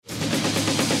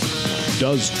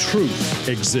Does truth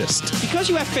exist? Because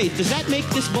you have faith, does that make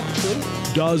this book true?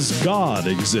 Does God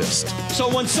exist?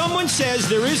 So when someone says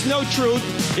there is no truth,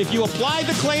 if you apply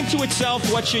the claim to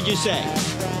itself, what should you say?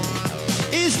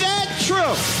 Is that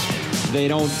true? They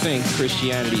don't think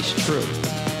Christianity's true.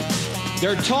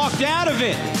 They're talked out of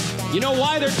it. You know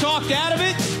why they're talked out of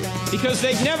it? Because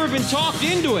they've never been talked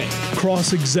into it.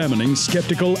 Cross-examining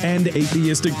skeptical and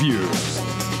atheistic views.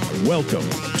 Welcome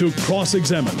to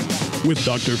Cross-Examine with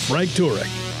Dr. Frank Turek.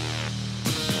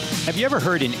 Have you ever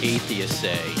heard an atheist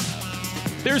say,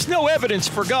 "There's no evidence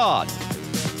for God"?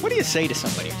 What do you say to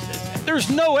somebody who says that? There's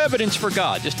no evidence for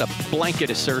God, just a blanket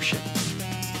assertion.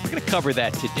 We're going to cover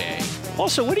that today.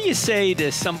 Also, what do you say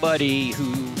to somebody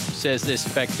who says this?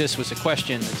 In fact, this was a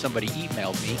question that somebody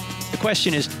emailed me. The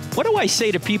question is, what do I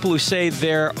say to people who say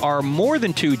there are more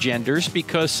than two genders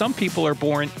because some people are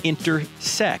born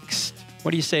intersexed? What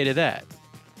do you say to that?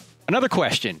 Another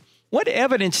question, what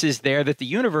evidence is there that the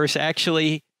universe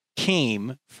actually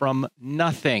came from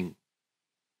nothing?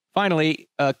 Finally,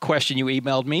 a question you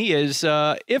emailed me is,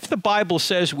 if the Bible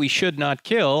says we should not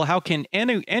kill, how can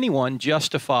anyone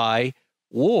justify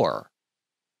war?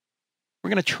 We're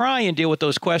going to try and deal with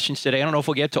those questions today. I don't know if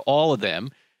we'll get to all of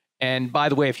them. And by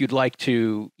the way, if you'd like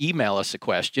to email us a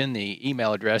question, the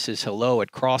email address is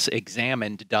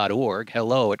hello@crossexamined.org,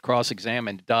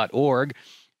 hello@crossexamined.org.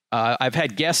 I've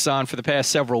had guests on for the past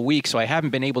several weeks, so I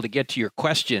haven't been able to get to your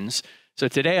questions. So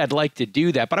today I'd like to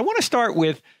do that. But I want to start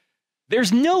with,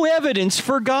 there's no evidence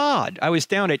for God. I was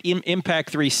down at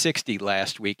Impact 360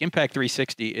 last week. Impact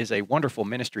 360 is a wonderful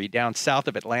ministry down south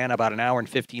of Atlanta, about an hour and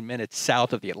 15 minutes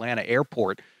south of the Atlanta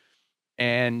airport.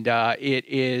 And it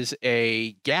is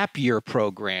a gap year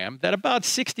program that about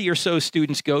 60 or so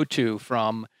students go to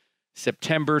from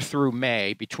September through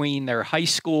May between their high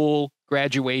school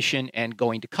graduation and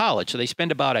going to college. So they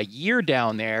spend about a year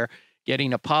down there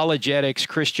getting apologetics,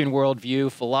 Christian worldview,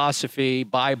 philosophy,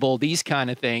 Bible, these kind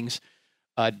of things.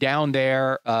 Down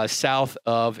there south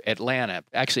of Atlanta.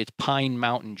 Actually, it's Pine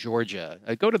Mountain, Georgia.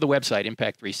 Go to the website,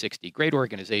 Impact 360. Great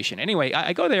organization. Anyway,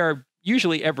 I go there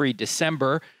usually every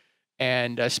December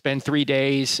and spend 3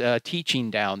 days teaching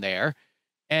down there.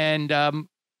 And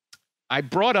I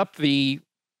brought up the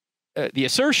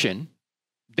assertion,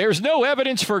 there's no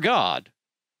evidence for God.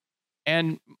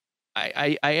 And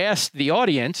I asked the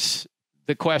audience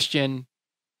the question,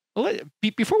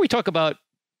 before we talk about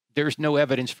there's no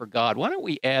evidence for God, why don't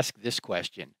we ask this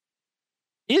question?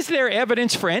 Is there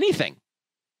evidence for anything?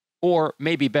 Or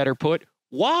maybe better put,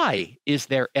 why is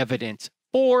there evidence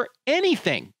for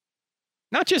anything?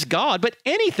 Not just God, but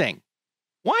anything.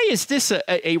 Why is this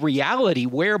a reality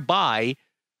whereby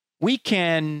we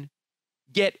can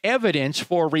get evidence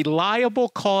for reliable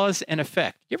cause and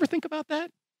effect? You ever think about that? I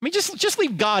mean, just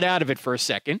leave God out of it for a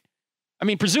second. I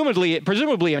mean,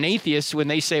 presumably an atheist, when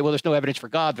they say, well, there's no evidence for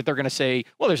God, but they're going to say,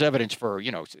 well, there's evidence for,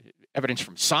 evidence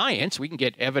from science. We can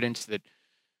get evidence that,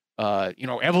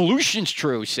 evolution's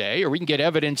true, say, or we can get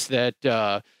evidence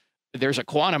that there's a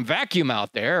quantum vacuum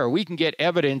out there, or we can get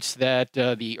evidence that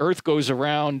the Earth goes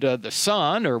around the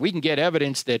sun, or we can get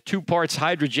evidence that 2 parts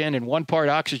hydrogen and 1 part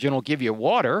oxygen will give you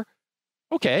water.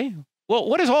 Okay, well,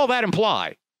 what does all that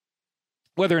imply?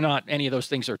 Whether or not any of those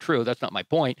things are true, that's not my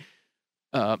point.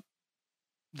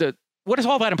 What does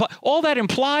all that imply? All that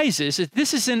implies is that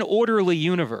this is an orderly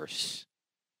universe,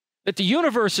 that the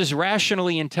universe is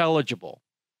rationally intelligible,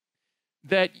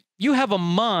 that you have a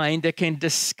mind that can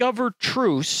discover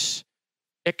truths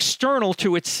external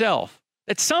to itself,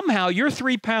 that somehow your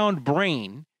 3-pound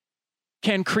brain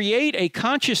can create a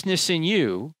consciousness in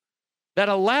you that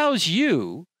allows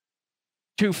you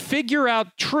to figure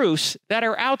out truths that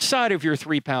are outside of your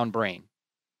 3-pound brain.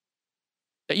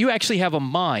 That you actually have a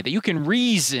mind, that you can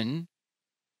reason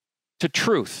to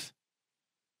truth,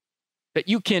 that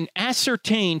you can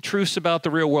ascertain truths about the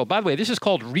real world. By the way, this is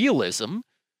called realism,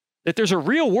 that there's a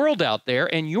real world out there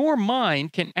and your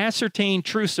mind can ascertain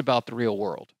truths about the real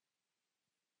world.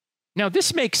 Now,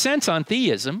 this makes sense on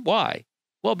theism. Why?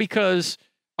 Well, because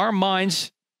our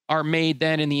minds are made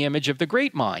then in the image of the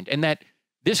great mind, and that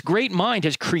this great mind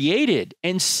has created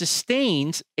and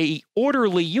sustains an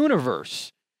orderly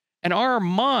universe. And our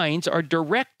minds are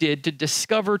directed to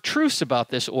discover truths about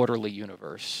this orderly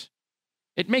universe.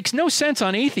 It makes no sense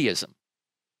on atheism.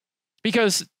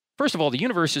 Because, first of all, the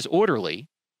universe is orderly.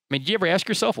 I mean, do you ever ask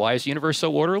yourself, why is the universe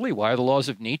so orderly? Why are the laws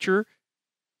of nature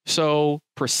so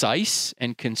precise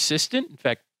and consistent? In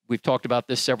fact, we've talked about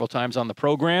this several times on the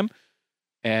program.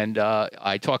 And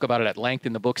I talk about it at length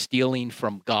in the book, Stealing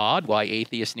from God, Why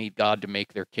Atheists Need God to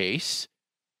Make Their Case.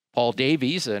 Paul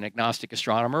Davies, an agnostic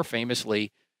astronomer,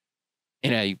 famously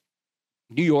in a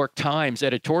New York Times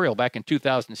editorial back in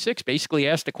 2006 basically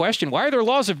asked the question, why are there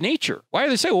laws of nature? Why are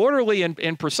they so orderly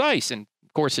and precise? And,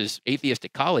 of course, his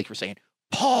atheistic colleagues were saying,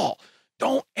 Paul,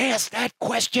 don't ask that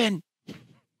question.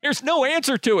 There's no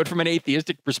answer to it from an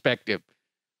atheistic perspective.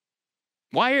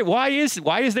 Why is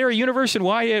there a universe, and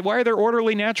why are there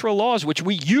orderly natural laws, which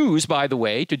we use, by the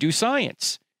way, to do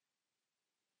science?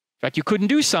 In fact, you couldn't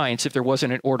do science if there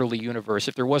wasn't an orderly universe,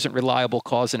 if there wasn't reliable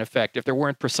cause and effect, if there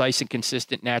weren't precise and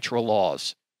consistent natural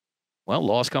laws. Well,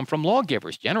 laws come from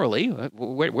lawgivers, generally.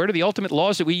 Where do the ultimate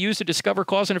laws that we use to discover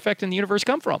cause and effect in the universe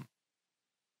come from?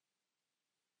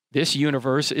 This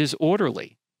universe is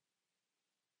orderly.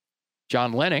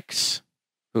 John Lennox,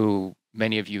 who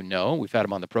many of you know, we've had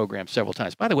him on the program several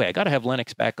times. By the way, I got to have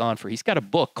Lennox back on he's got a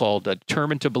book called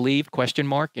Determined to Believe, ?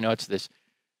 It's this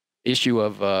issue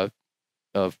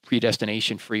of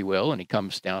predestination, free will, and he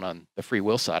comes down on the free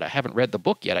will side. I haven't read the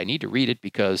book yet. I need to read it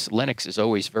because Lennox is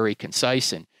always very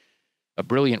concise and a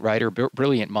brilliant writer,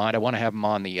 brilliant mind. I want to have him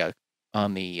on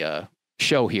the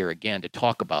show here again to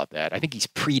talk about that. I think he's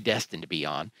predestined to be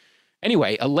on.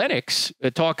 Anyway, Lennox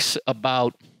talks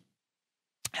about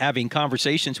having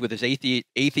conversations with his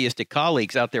atheistic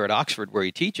colleagues out there at Oxford where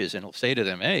he teaches, and he'll say to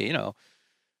them, hey,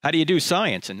 how do you do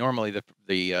science? And normally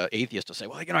the atheist will say,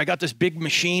 well, I got this big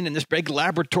machine and this big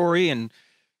laboratory. And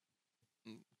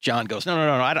John goes, no,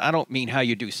 I don't mean how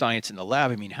you do science in the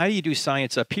lab. I mean, how do you do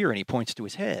science up here? And he points to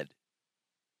his head.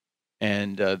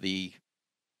 And the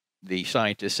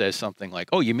scientist says something like,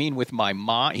 oh, you mean with my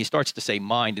mind? He starts to say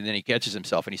mind, and then he catches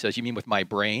himself, and he says, you mean with my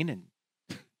brain? And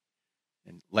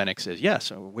Lennox says,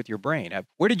 yes, with your brain.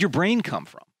 Where did your brain come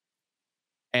from?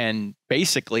 And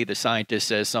basically the scientist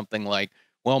says something like,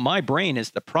 well, my brain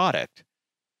is the product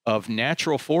of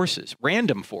natural forces,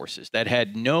 random forces that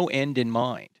had no end in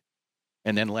mind.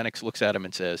 And then Lennox looks at him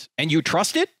and says, and you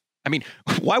trust it? I mean,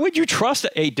 why would you trust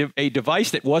a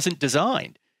device that wasn't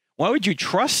designed? Why would you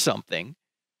trust something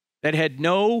that had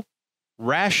no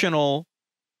rationality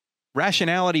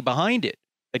behind it,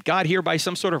 that got here by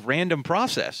some sort of random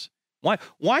process?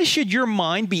 Why should your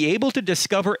mind be able to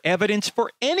discover evidence for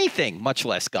anything, much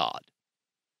less God?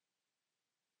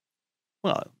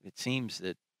 Well, it seems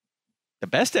that the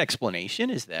best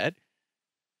explanation is that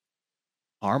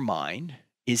our mind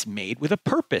is made with a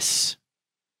purpose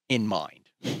in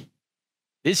mind.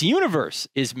 This universe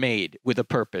is made with a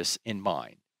purpose in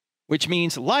mind, which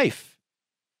means life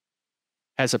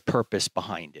has a purpose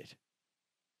behind it.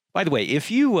 By the way, if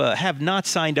you have not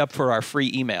signed up for our free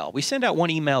email, we send out one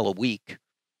email a week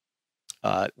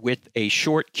with a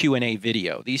short Q&A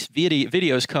video. These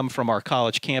videos come from our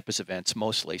college campus events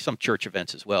mostly, some church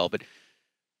events as well. But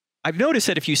I've noticed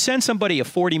that if you send somebody a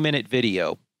 40-minute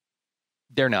video,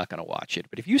 they're not going to watch it.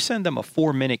 But if you send them a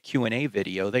 4-minute Q&A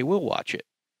video, they will watch it.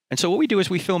 And so what we do is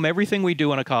we film everything we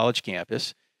do on a college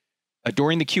campus,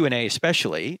 during the Q&A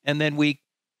especially, and then we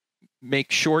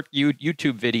make short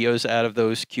YouTube videos out of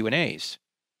those Q&As.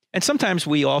 And sometimes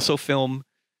we also film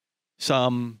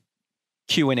some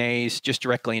Q&As just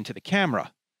directly into the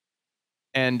camera.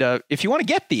 And if you want to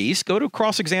get these, go to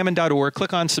crossexamine.org,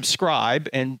 click on subscribe,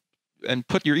 and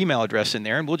put your email address in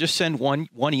there, and we'll just send one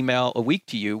email a week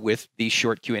to you with these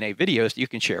short Q&A videos that you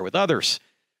can share with others.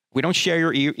 We don't share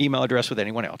your email address with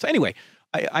anyone else. Anyway,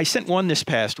 I sent one this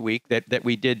past week that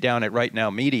we did down at Right Now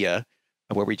Media,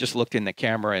 where we just looked in the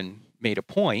camera and made a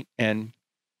point. And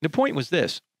the point was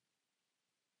this.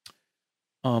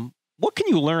 What can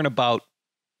you learn about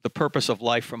the purpose of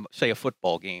life from, say, a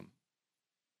football game?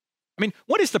 I mean,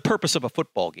 what is the purpose of a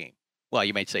football game? Well,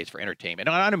 you might say it's for entertainment.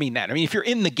 I don't mean that. I mean, if you're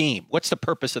in the game, what's the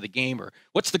purpose of the game, or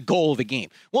what's the goal of the game?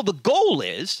 Well, the goal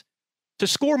is to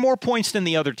score more points than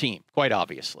the other team, quite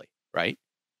obviously, right?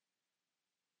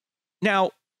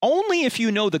 Now, only if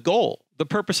you know the goal, the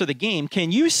purpose of the game,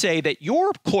 can you say that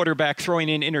your quarterback throwing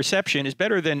an interception is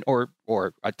better than, or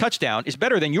a touchdown is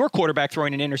better than your quarterback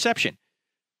throwing an interception.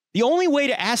 The only way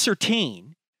to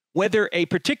ascertain whether a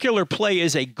particular play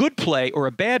is a good play or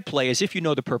a bad play is if you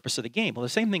know the purpose of the game. Well, the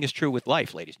same thing is true with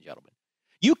life, ladies and gentlemen.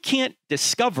 You can't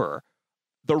discover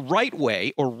the right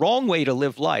way or wrong way to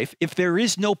live life if there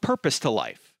is no purpose to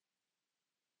life.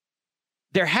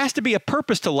 There has to be a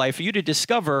purpose to life for you to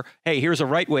discover, hey, here's a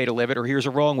right way to live it, or here's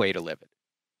a wrong way to live it.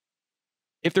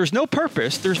 If there's no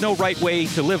purpose, there's no right way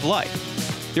to live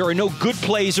life. There are no good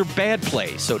plays or bad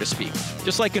plays, so to speak.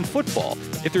 Just like in football,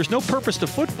 if there's no purpose to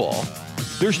football,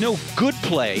 there's no good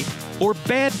play or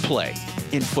bad play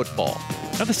in football.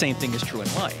 Now, the same thing is true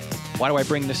in life. Why do I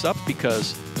bring this up?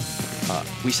 Because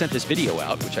we sent this video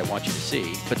out, which I want you to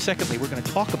see. But secondly, we're going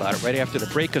to talk about it right after the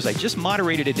break, because I just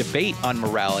moderated a debate on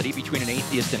morality between an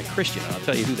atheist and a Christian. And I'll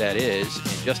tell you who that is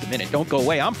in just a minute. Don't go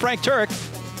away. I'm Frank Turek.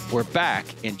 We're back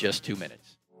in just 2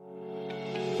 minutes.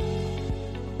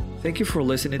 Thank you for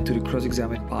listening to the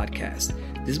Cross-Examined podcast.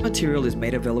 This material is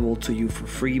made available to you for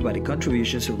free by the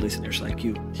contributions of listeners like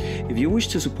you. If you wish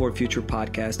to support future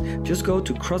podcasts, just go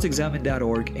to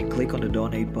crossexamined.org and click on the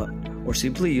donate button, or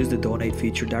simply use the donate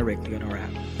feature directly on our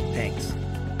app. Thanks.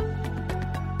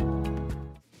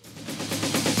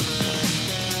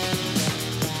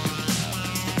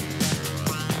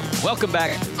 Welcome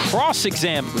back.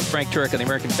 Cross-Examined with Frank Turek on the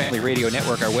American Family Radio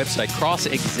Network. Our website,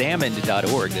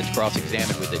 crossexamined.org. That's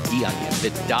cross-examined with a D on the end of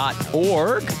it,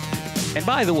 .org. And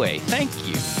by the way, thank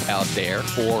you out there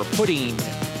for putting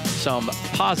some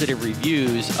positive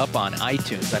reviews up on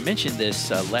iTunes. I mentioned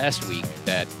this last week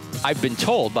that I've been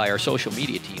told by our social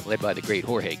media team, led by the great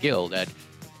Jorge Gill, that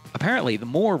apparently the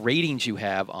more ratings you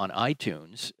have on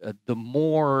iTunes, the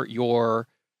more your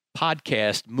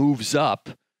podcast moves up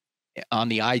on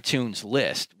the iTunes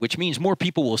list, which means more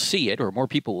people will see it or more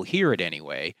people will hear it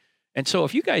anyway. And so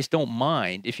if you guys don't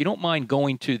mind, if you don't mind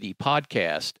going to the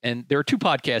podcast, and there are 2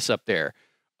 podcasts up there,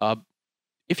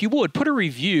 if you would, put a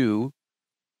review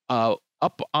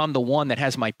up on the one that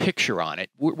has my picture on it.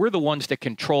 We're the ones that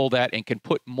control that and can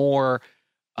put more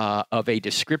of a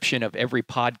description of every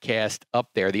podcast up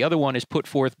there. The other one is put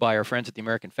forth by our friends at the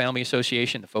American Family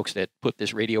Association, the folks that put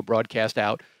this radio broadcast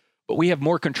out. But we have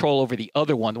more control over the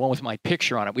other one, the one with my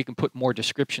picture on it. We can put more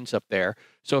descriptions up there.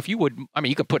 So if you would,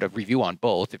 you could put a review on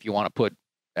both if you want to put,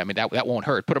 that won't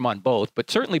hurt. Put them on both, but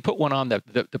certainly put one on the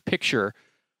picture,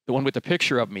 the one with the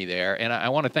picture of me there. And I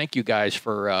want to thank you guys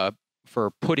for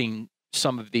putting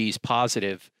some of these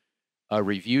positive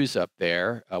reviews up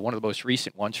there. One of the most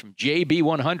recent ones from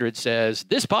JB100 says,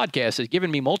 "This podcast has given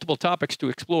me multiple topics to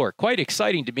explore. Quite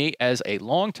exciting to me as a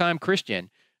longtime Christian,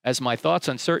 as my thoughts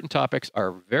on certain topics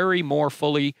are very more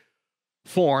fully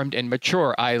formed and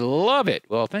mature. I love it."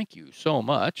 Well, thank you so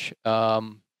much.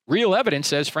 Real Evidence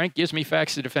says, "Frank gives me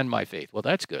facts to defend my faith." Well,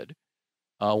 that's good.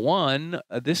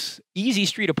 This Easy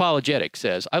Street Apologetic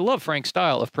says, "I love Frank's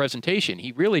style of presentation.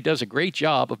 He really does a great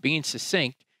job of being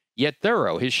succinct yet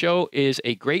thorough. His show is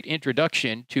a great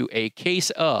introduction to a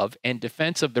case of and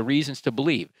defense of the reasons to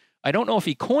believe. I don't know if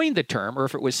he coined the term or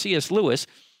if it was C.S. Lewis,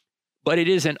 but it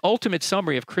is an ultimate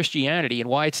summary of Christianity and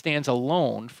why it stands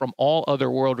alone from all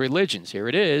other world religions. Here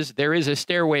it is. There is a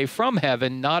stairway from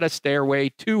heaven, not a stairway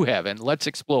to heaven. Let's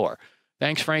explore.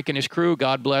 Thanks, Frank and his crew.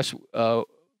 God bless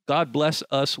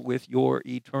us with your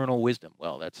eternal wisdom."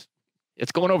 Well,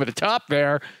 it's going over the top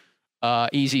there,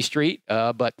 Easy Street,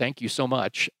 but thank you so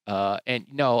much.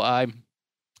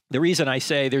 The reason I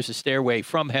say there's a stairway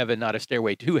from heaven, not a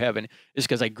stairway to heaven, is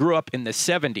because I grew up in the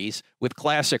 70s with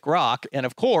classic rock. And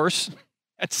of course,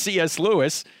 that's C.S.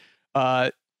 Lewis.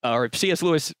 Or C.S.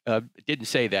 Lewis didn't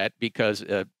say that because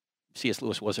C.S.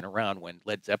 Lewis wasn't around when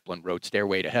Led Zeppelin wrote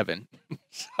Stairway to Heaven.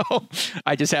 So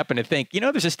I just happen to think,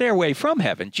 there's a stairway from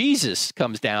heaven. Jesus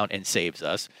comes down and saves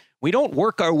us. We don't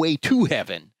work our way to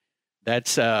heaven.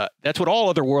 That's what all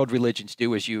other world religions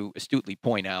do, as you astutely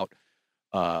point out.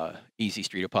 Easy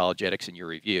Street Apologetics in your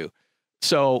review.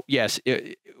 So yes,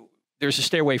 there's a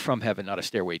stairway from heaven, not a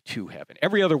stairway to heaven.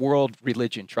 Every other world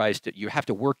religion you have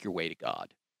to work your way to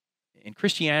God. In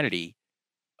Christianity,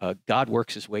 God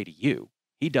works his way to you.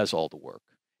 He does all the work.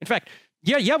 In fact,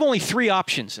 you have only 3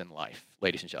 options in life,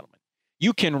 ladies and gentlemen.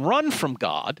 You can run from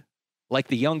God, like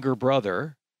the younger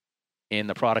brother in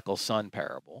the prodigal son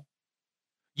parable.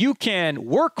 You can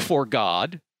work for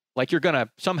God, like you're going to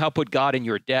somehow put God in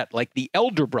your debt, like the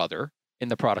elder brother in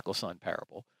the prodigal son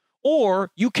parable.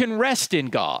 Or you can rest in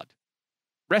God.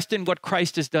 Rest in what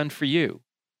Christ has done for you.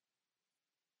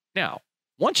 Now,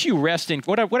 once you rest in,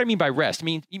 what I mean by rest,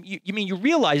 you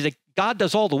realize that God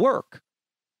does all the work,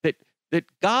 that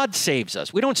God saves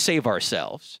us. We don't save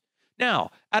ourselves.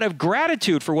 Now, out of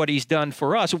gratitude for what he's done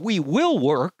for us, we will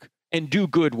work and do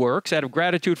good works out of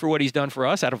gratitude for what he's done for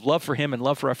us, out of love for him and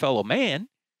love for our fellow man.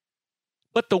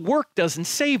 But the work doesn't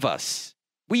save us.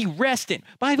 We rest in.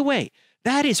 By the way,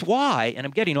 that is why, and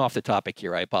I'm getting off the topic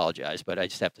here, I apologize, but I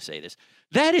just have to say this.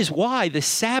 That is why the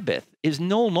Sabbath is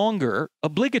no longer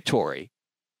obligatory.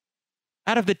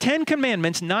 Out of the 10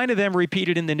 commandments, 9 of them are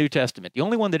repeated in the New Testament. The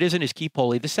only one that isn't is keep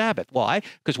holy the Sabbath. Why?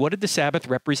 Because what did the Sabbath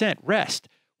represent? Rest.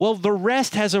 Well, the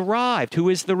rest has arrived. Who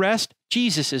is the rest?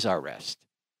 Jesus is our rest.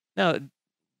 Now,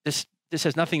 this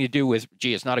has nothing to do with,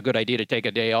 it's not a good idea to take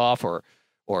a day off or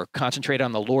concentrate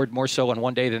on the Lord more so on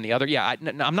one day than the other. Yeah,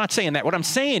 I'm not saying that. What I'm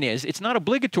saying is it's not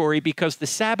obligatory because the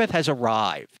Sabbath has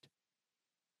arrived.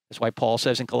 That's why Paul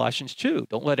says in Colossians 2,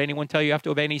 don't let anyone tell you have to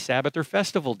obey any Sabbath or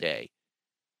festival day.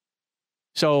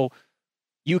 So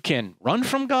you can run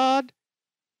from God,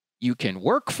 You can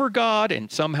work for God and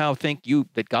somehow think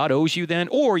that God owes you then,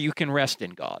 or you can rest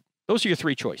in God. Those are your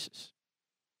three choices.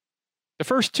 The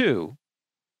first two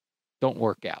don't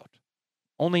work out.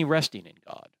 Only resting in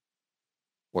God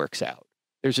works out.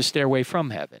 There's a stairway from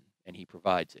heaven, and he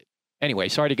provides it. Anyway,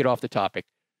 sorry to get off the topic.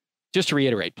 Just to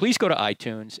reiterate, please go to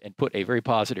iTunes and put a very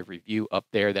positive review up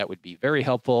there. That would be very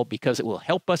helpful because it will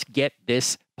help us get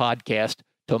this podcast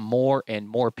to more and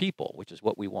more people, which is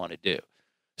what we want to do.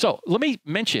 So let me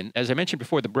mention, as I mentioned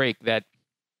before the break, that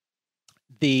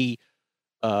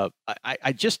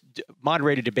I just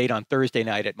moderated a debate on Thursday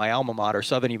night at my alma mater,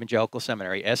 Southern Evangelical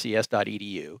Seminary,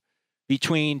 ses.edu,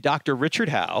 between Dr. Richard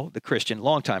Howe, the Christian,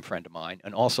 longtime friend of mine,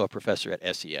 and also a professor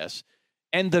at SES,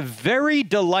 and the very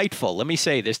delightful, let me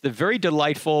say this, the very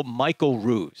delightful Michael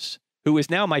Ruse, who is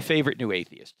now my favorite new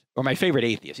atheist, or my favorite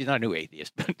atheist. He's not a new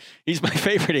atheist, but he's my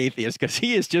favorite atheist because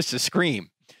he is just a scream.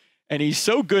 And he's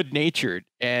so good-natured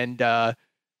and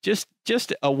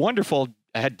just a wonderful.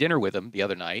 I had dinner with him the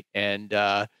other night, and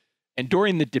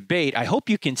during the debate, I hope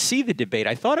you can see the debate.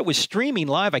 I thought it was streaming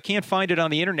live. I can't find it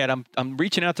on the internet. I'm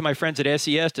reaching out to my friends at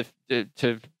SES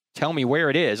to tell me where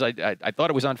it is. I thought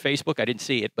it was on Facebook. I didn't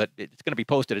see it, but it's going to be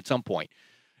posted at some point.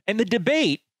 And the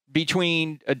debate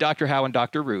between Dr. Howe and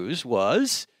Dr. Ruse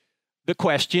was the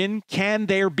question: can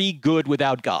there be good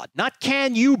without God? Not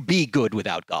can you be good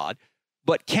without God,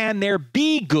 but can there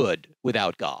be good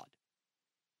without God?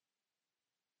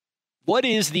 What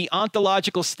is the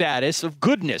ontological status of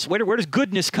goodness? Where does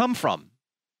goodness come from?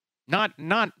 Not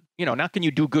can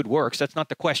you do good works? That's not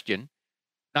the question.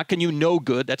 Not can you know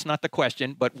good? That's not the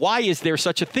question. But why is there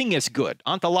such a thing as good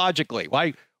ontologically?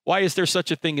 Why is there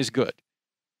such a thing as good?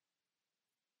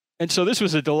 And so this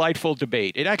was a delightful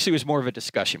debate. It actually was more of a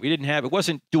discussion. It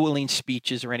wasn't dueling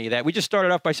speeches or any of that. We just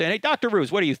started off by saying, hey, Dr.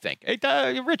 Ruse, what do you think?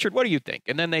 Hey, Richard, what do you think?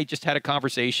 And then they just had a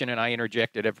conversation, and I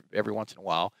interjected every once in a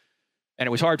while. And it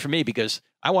was hard for me because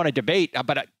I want to debate,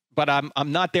 but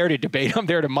I'm not there to debate. I'm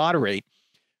there to moderate.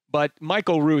 But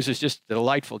Michael Ruse is just a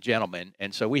delightful gentleman,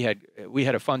 and so we had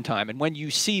a fun time. And when you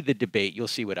see the debate, you'll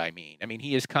see what I mean. I mean,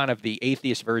 he is kind of the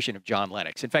atheist version of John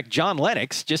Lennox. In fact, John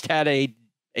Lennox just had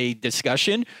a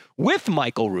discussion with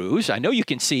Michael Ruse. I know you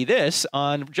can see this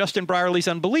on Justin Brierley's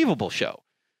Unbelievable show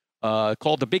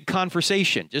called The Big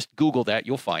Conversation. Just Google that.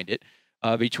 You'll find it.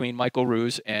 Between Michael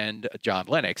Ruse and John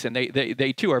Lennox. And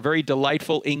they too are very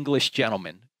delightful English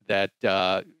gentlemen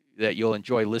that you'll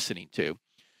enjoy listening to.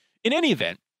 In any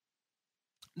event,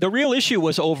 the real issue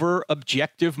was over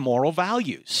objective moral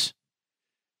values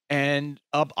and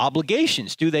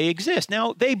obligations. Do they exist?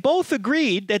 Now, they both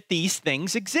agreed that these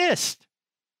things exist.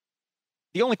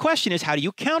 The only question is, how do you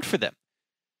account for them?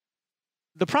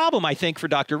 The problem, I think, for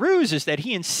Dr. Ruse is that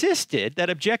he insisted that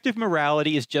objective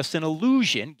morality is just an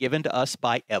illusion given to us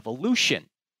by evolution.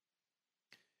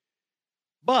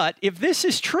 But if this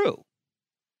is true,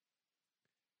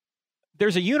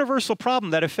 there's a universal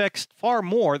problem that affects far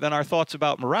more than our thoughts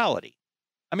about morality.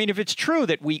 I mean, if it's true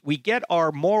that we get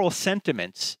our moral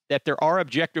sentiments, that there are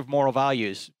objective moral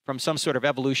values from some sort of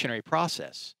evolutionary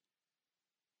process,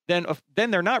 then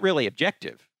they're not really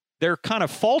objective. They're kind of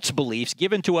false beliefs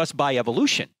given to us by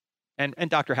evolution. And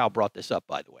Dr. Howe brought this up,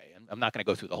 by the way. I'm not going to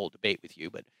go through the whole debate with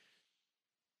you,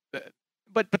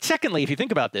 but secondly, if you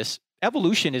think about this,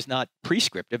 evolution is not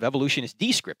prescriptive. Evolution is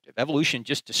descriptive. Evolution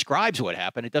just describes what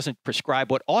happened. It doesn't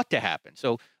prescribe what ought to happen.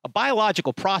 So a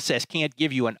biological process can't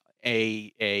give you an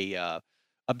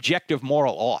objective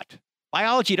moral ought.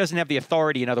 Biology doesn't have the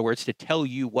authority, in other words, to tell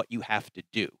you what you have to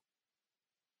do.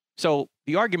 So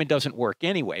the argument doesn't work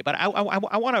anyway, but I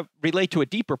want to relate to a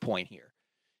deeper point here.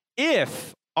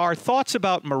 If our thoughts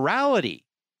about morality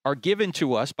are given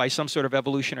to us by some sort of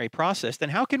evolutionary process, then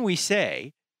how can we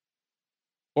say,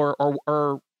 or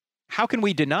how can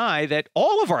we deny that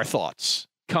all of our thoughts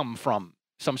come from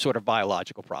some sort of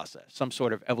biological process, some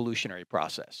sort of evolutionary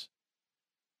process?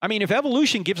 I mean, if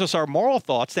evolution gives us our moral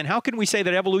thoughts, then how can we say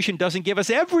that evolution doesn't give us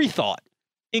every thought,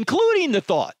 including the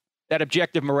thought that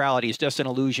objective morality is just an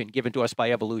illusion given to us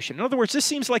by evolution? In other words, this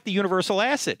seems like the universal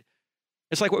acid.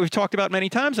 It's like what we've talked about many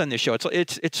times on this show.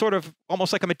 It's sort of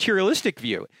almost like a materialistic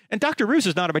view. And Dr. Ruse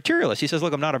is not a materialist. He says,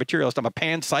 look, I'm not a materialist. I'm a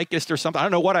panpsychist or something. I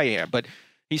don't know what I am. But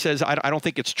he says, I don't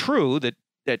think it's true that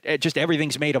just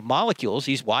everything's made of molecules.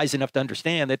 He's wise enough to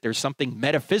understand that there's something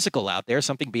metaphysical out there,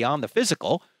 something beyond the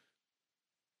physical.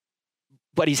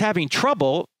 But he's having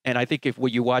trouble, and I think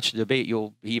when you watch the debate,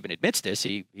 he even admits this.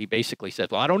 He basically says,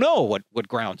 well, I don't know what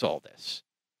grounds all this.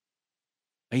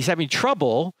 He's having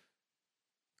trouble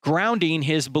grounding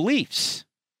his beliefs,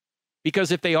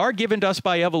 because if they are given to us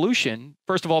by evolution,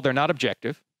 first of all, they're not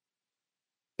objective.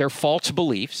 They're false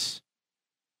beliefs.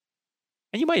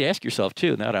 And you might ask yourself,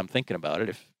 too, now that I'm thinking about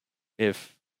it,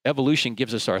 if evolution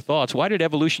gives us our thoughts, why did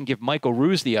evolution give Michael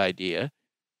Ruse the idea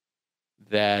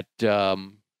that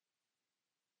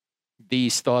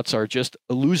these thoughts are just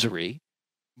illusory,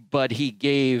 but he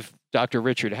gave Dr.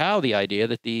 Richard Howe the idea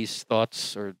that these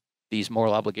thoughts or these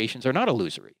moral obligations are not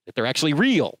illusory, that they're actually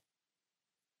real?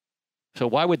 So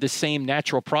why would the same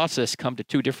natural process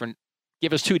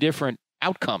give us two different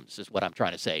outcomes, is what I'm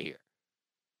trying to say here.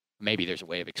 Maybe there's a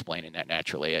way of explaining that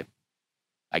naturally,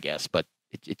 I guess, but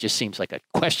it just seems like a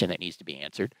question that needs to be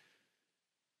answered.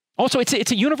 Also,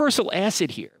 it's a universal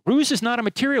acid here. Ruse is not a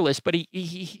materialist, but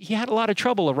he had a lot of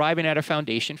trouble arriving at a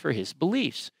foundation for his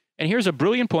beliefs. And here's a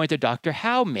brilliant point that Dr.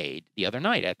 Howe made the other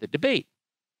night at the debate.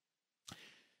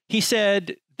 He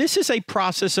said, this is a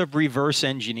process of reverse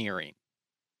engineering.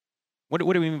 What do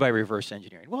we mean by reverse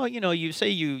engineering? Well, you say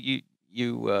you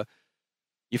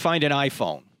find an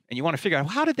iPhone and you want to figure out,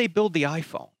 how did they build the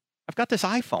iPhone? I've got this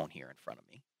iPhone here in front of me.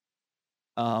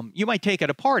 You might take it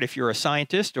apart if you're a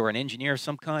scientist or an engineer of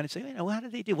some kind and say, how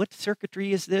did they do? What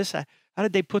circuitry is this? How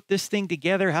did they put this thing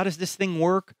together? How does this thing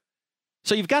work?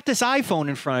 So you've got this iPhone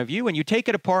in front of you and you take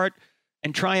it apart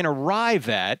and try and arrive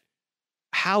at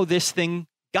how this thing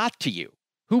got to you.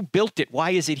 Who built it? Why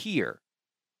is it here?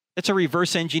 That's a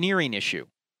reverse engineering issue.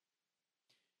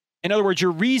 In other words,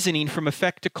 you're reasoning from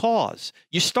effect to cause.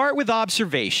 You start with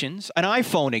observations. An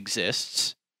iPhone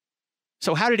exists.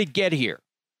 So how did it get here?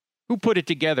 Who put it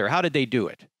together? How did they do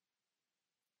it?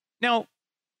 Now,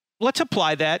 let's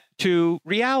apply that to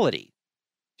reality,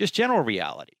 just general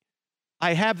reality.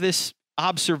 I have this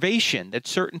observation that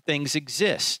certain things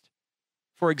exist.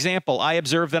 For example, I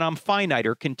observe that I'm finite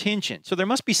or contingent. So there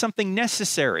must be something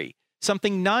necessary,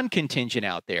 something non-contingent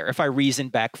out there if I reason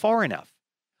back far enough.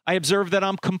 I observe that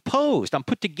I'm composed. I'm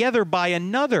put together by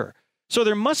another. So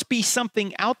there must be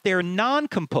something out there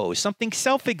non-composed, something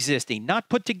self-existing, not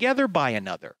put together by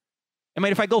another. I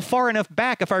mean, if I go far enough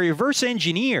back, if I reverse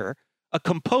engineer a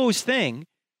composed thing,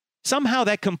 somehow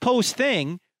that composed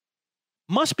thing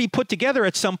must be put together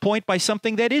at some point by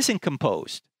something that isn't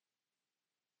composed.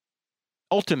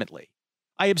 Ultimately,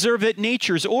 I observe that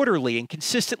nature's orderly and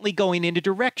consistently going in a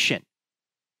direction,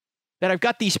 that I've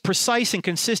got these precise and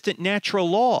consistent natural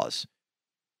laws.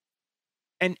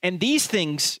 And these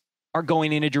things are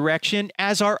going in a direction,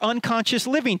 as are unconscious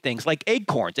living things like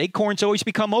acorns. Acorns always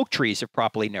become oak trees if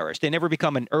properly nourished. They never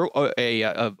become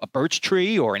a birch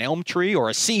tree or an elm tree or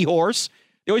a seahorse.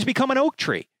 They always become an oak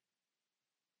tree.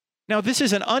 Now, this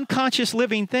is an unconscious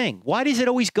living thing. Why does it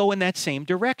always go in that same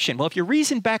direction? Well, if you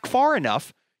reason back far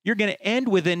enough, you're going to end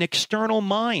with an external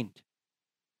mind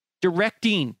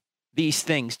directing these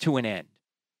things to an end.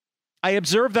 I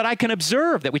observe that I can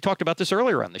observe, that we talked about this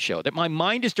earlier on the show, that my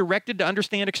mind is directed to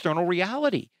understand external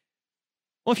reality.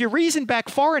 Well, if you reason back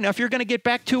far enough, you're going to get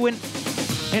back to an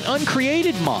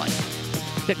uncreated mind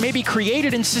that maybe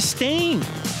created and sustained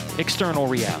external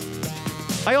reality.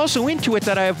 I also intuit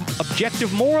that I have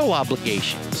objective moral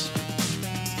obligations.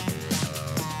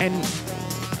 And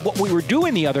what we were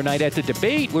doing the other night at the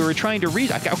debate, we were trying to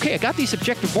reason, okay, I got these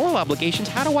objective moral obligations.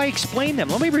 How do I explain them?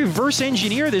 Let me reverse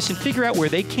engineer this and figure out where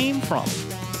they came from.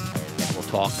 And we'll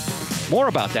talk more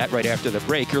about that right after the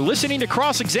break. You're listening to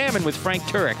Cross-Examine with Frank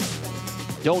Turek.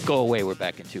 Don't go away. We're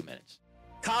back in 2 minutes.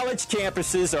 College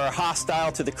campuses are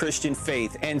hostile to the Christian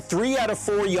faith, and 3 out of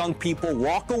 4 young people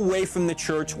walk away from the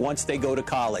church once they go to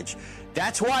college.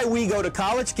 That's why we go to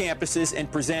college campuses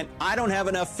and present I Don't Have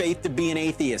Enough Faith to Be an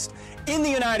Atheist in the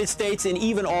United States and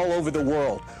even all over the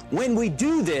world. When we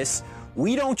do this,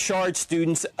 we don't charge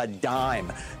students a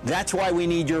dime. That's why we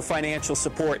need your financial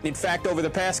support. In fact, over the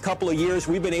past couple of years,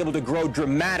 we've been able to grow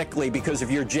dramatically because of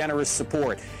your generous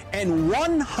support. And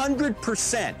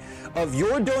 100% of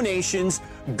your donations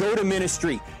go to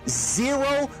ministry.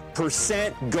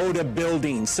 0% go to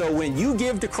building. So when you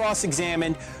give to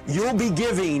Cross-Examined, you'll be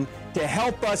giving to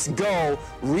help us go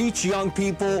reach young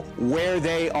people where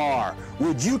they are.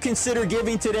 Would you consider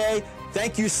giving today?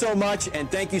 Thank you so much,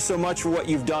 and thank you so much for what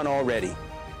you've done already.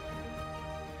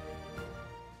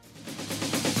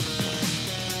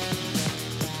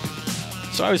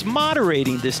 So I was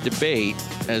moderating this debate,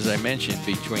 as I mentioned,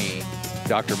 between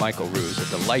Dr. Michael Ruse,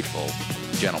 a delightful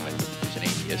gentleman who's an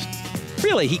atheist.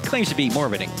 Really, he claims to be more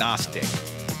of an agnostic.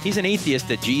 He's an atheist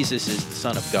that Jesus is the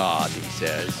Son of God, he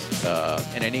says,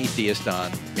 and an atheist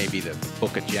on maybe the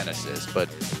book of Genesis. But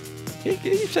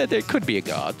he said there could be a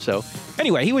God. So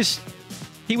anyway, he was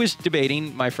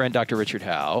debating my friend Dr. Richard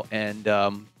Howe, and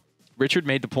Richard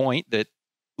made the point that,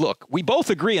 look, we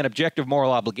both agree on objective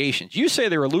moral obligations. You say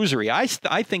they're illusory. I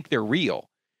think they're real.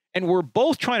 And we're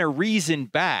both trying to reason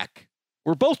back.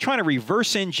 We're both trying to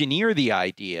reverse engineer the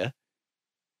idea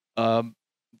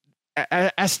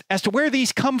as to where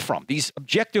these come from, these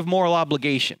objective moral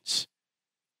obligations.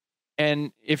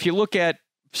 And if you look at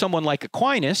someone like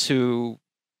Aquinas, who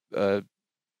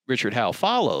Richard Howe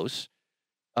follows,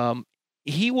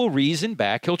 he will reason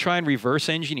back. He'll try and reverse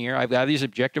engineer. I've got these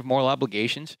objective moral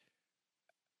obligations.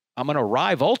 I'm going to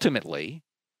arrive ultimately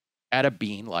at a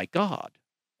being like God.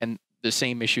 And the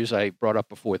same issues I brought up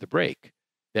before the break,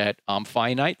 that I'm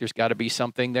finite, there's got to be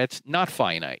something that's not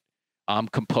finite. I'm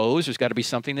composed, there's got to be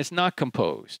something that's not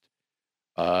composed.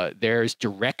 There's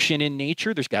direction in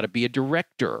nature, there's got to be a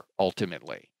director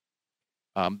ultimately.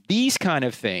 These kind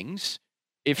of things,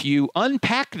 if you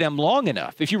unpack them long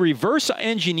enough, if you reverse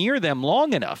engineer them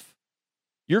long enough,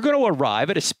 you're going to arrive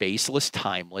at a spaceless,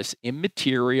 timeless,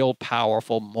 immaterial,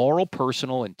 powerful, moral,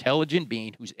 personal, intelligent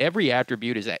being whose every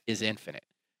attribute is infinite.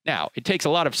 Now, it takes a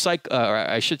lot of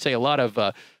a lot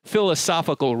of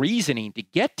philosophical reasoning to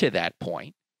get to that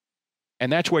point.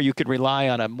 And that's where you could rely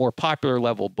on a more popular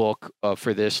level book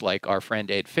for this, like our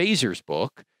friend Ed Feser's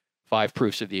book, 5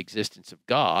 Proofs of the Existence of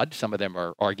God. Some of them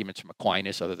are arguments from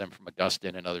Aquinas, other than from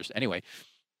Augustine and others. Anyway,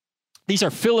 these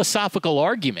are philosophical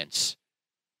arguments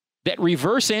that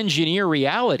reverse engineer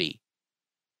reality.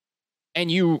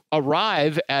 And you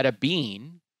arrive at a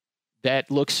being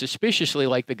that looks suspiciously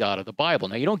like the God of the Bible.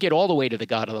 Now, you don't get all the way to the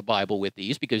God of the Bible with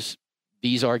these, because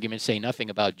these arguments say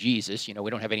nothing about Jesus. You know, we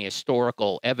don't have any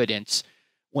historical evidence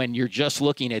when you're just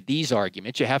looking at these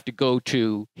arguments. You have to go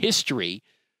to history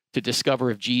to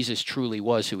discover if Jesus truly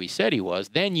was who he said he was.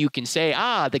 Then you can say,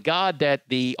 the God that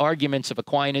the arguments of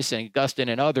Aquinas and Augustine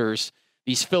and others,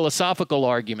 these philosophical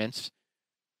arguments,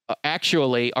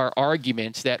 actually are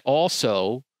arguments that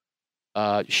also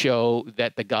show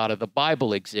that the God of the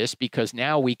Bible exists, because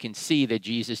now we can see that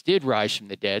Jesus did rise from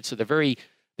the dead. So the very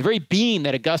being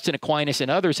that Augustine, Aquinas,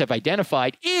 and others have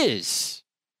identified is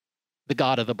the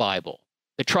God of the Bible,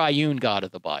 the triune God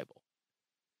of the Bible.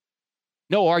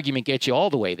 No argument gets you all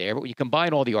the way there, but when you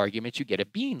combine all the arguments, you get a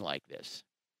being like this.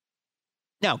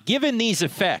 Now, given these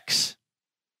effects,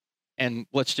 and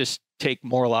let's just take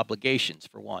moral obligations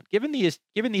for one. Given these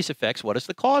effects, what is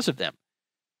the cause of them?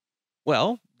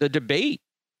 Well, the debate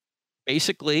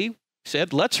basically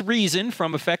said, let's reason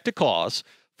from effect to cause.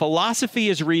 Philosophy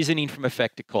is reasoning from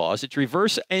effect to cause. It's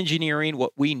reverse engineering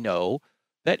what we know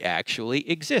that actually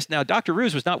exists. Now, Dr.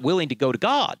 Ruse was not willing to go to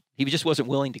God. He just wasn't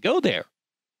willing to go there.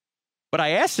 But I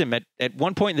asked him at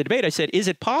one point in the debate, I said, is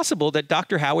it possible that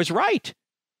Dr. Howe is right?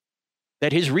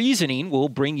 That his reasoning will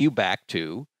bring you back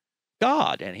to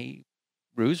God? And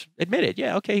Ruse admitted,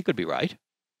 yeah, okay, he could be right.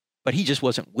 But he just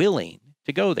wasn't willing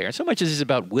to go there. And so much as it's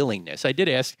about willingness. I did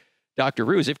ask Dr.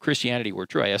 Ruse if Christianity were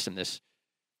true. I asked him this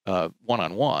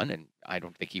one-on-one, and I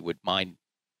don't think he would mind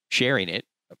sharing it.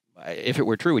 If it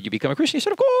were true, would you become a Christian? He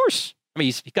said, of course. I mean,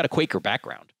 he's got a Quaker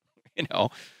background, you know.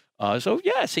 So,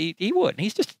 yes, he would. And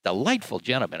he's just a delightful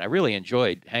gentleman. I really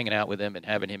enjoyed hanging out with him and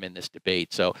having him in this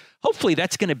debate. So hopefully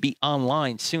that's going to be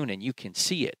online soon and you can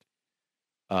see it.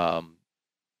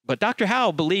 But Dr.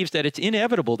 Howe believes that it's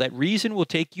inevitable that reason will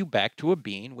take you back to a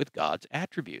being with God's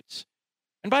attributes.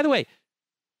 And by the way,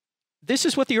 this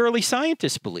is what the early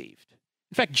scientists believed.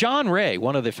 In fact, John Ray,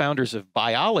 one of the founders of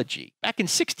biology, back in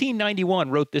 1691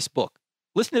 wrote this book.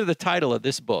 Listen to the title of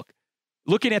this book.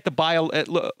 Looking at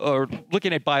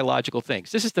biological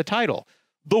things. This is the title: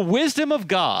 The Wisdom of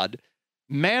God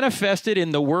Manifested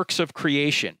in the Works of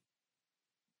Creation.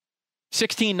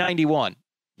 1691.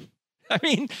 I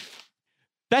mean,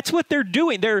 that's what they're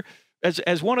doing. They're,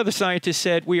 as one of the scientists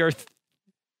said, we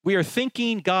are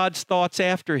thinking God's thoughts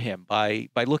after him by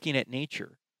looking at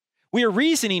nature. We are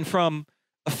reasoning from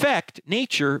effect,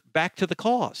 nature, back to the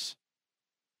cause.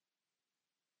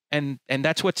 And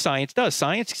that's what science does.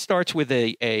 Science starts with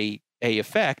a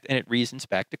effect, and it reasons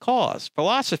back to cause.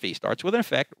 Philosophy starts with an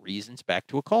effect, reasons back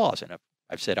to a cause. And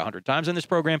I've said 100 times in this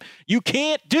program, you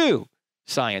can't do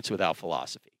science without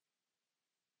philosophy.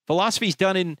 Philosophy is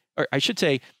done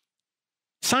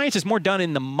science is more done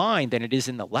in the mind than it is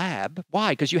in the lab.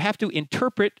 Why? Because you have to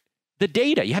interpret the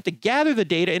data. You have to gather the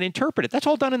data and interpret it. That's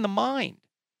all done in the mind.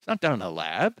 It's not done in the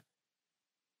lab.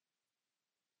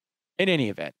 In any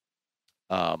event,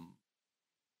 the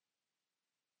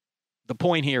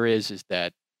point here is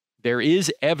that there is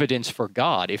evidence for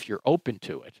God if you're open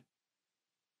to it,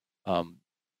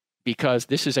 because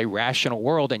this is a rational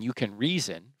world and you can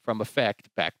reason from effect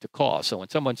back to cause. So when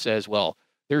someone says, well,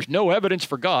 there's no evidence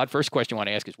for God, first question you want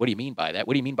to ask is, what do you mean by that?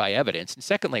 What do you mean by evidence? And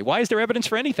secondly, why is there evidence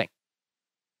for anything?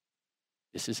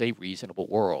 This is a reasonable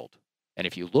world. And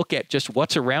if you look at just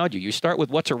what's around you, you start with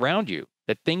what's around you,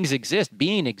 that things exist,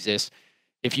 being exists.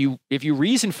 If you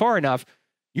reason far enough,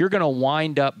 you're going to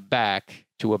wind up back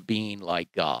to a being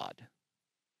like God.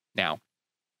 Now,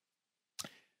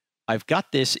 I've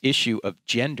got this issue of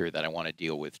gender that I want to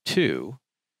deal with too.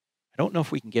 I don't know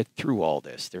if we can get through all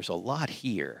this. There's a lot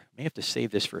here. May have to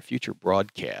save this for a future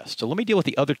broadcast. So let me deal with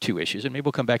the other two issues, and maybe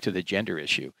we'll come back to the gender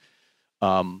issue.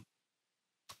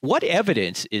 What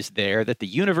evidence is there that the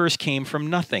universe came from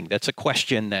nothing? That's a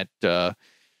question that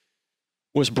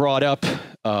was brought up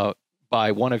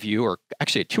by one of you, or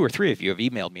actually 2 or 3 of you have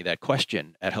emailed me that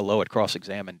question at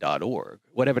hello@crossexamine.org.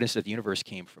 What evidence that the universe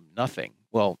came from nothing?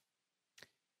 Well,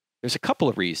 there's a couple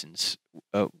of reasons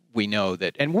we know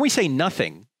that. And when we say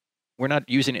nothing, we're not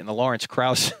using it in the Lawrence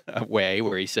Krauss way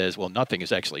where he says, well, nothing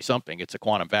is actually something. It's a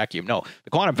quantum vacuum. No,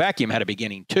 the quantum vacuum had a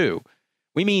beginning too.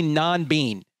 We mean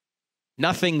non-being,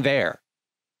 nothing there.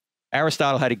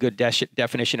 Aristotle had a good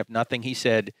definition of nothing. He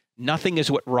said, nothing is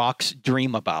what rocks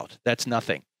dream about. That's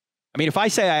nothing. I mean, if I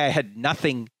say I had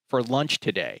nothing for lunch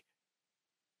today,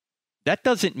 that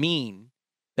doesn't mean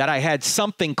that I had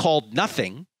something called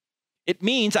nothing. It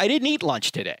means I didn't eat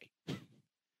lunch today.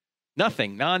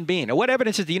 Nothing, non-being. Now, what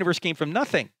evidence is the universe came from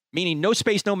nothing? Meaning no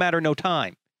space, no matter, no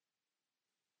time.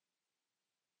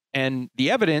 And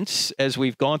the evidence, as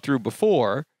we've gone through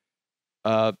before,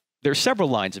 there's several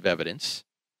lines of evidence.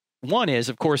 One is,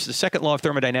 of course, the second law of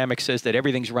thermodynamics says that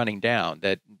everything's running down,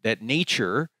 that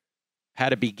nature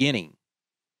had a beginning.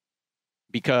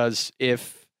 Because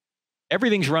if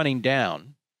everything's running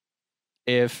down,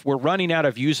 if we're running out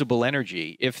of usable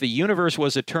energy, if the universe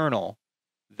was eternal,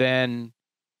 then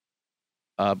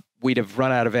we'd have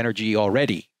run out of energy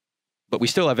already. But we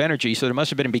still have energy, so there must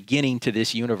have been a beginning to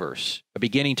this universe, a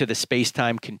beginning to the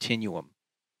space-time continuum.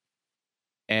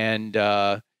 And,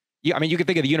 yeah, I mean, you can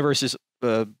think of the universe as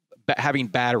having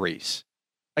batteries.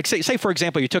 Like, say, for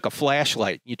example, you took a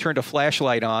flashlight, you turned a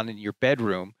flashlight on in your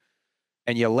bedroom,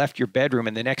 and you left your bedroom,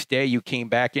 and the next day you came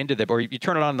back into or you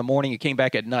turn it on in the morning, you came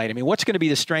back at night. I mean, what's going to be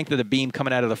the strength of the beam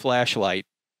coming out of the flashlight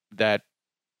that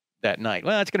night?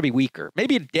 Well, it's going to be weaker.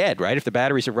 Maybe it's dead, right? If the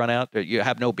batteries have run out, you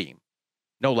have no beam,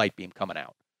 no light beam coming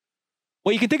out.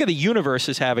 Well, you can think of the universe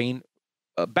as having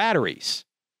batteries.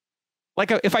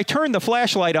 Like if I turned the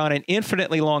flashlight on an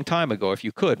infinitely long time ago, if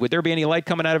you could, would there be any light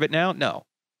coming out of it now? No.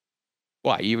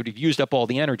 Why? You would have used up all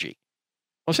the energy.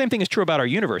 Well, same thing is true about our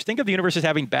universe. Think of the universe as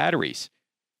having batteries.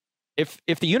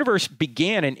 If the universe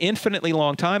began an infinitely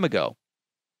long time ago,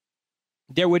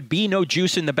 there would be no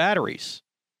juice in the batteries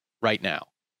right now.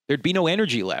 There'd be no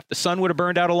energy left. The sun would have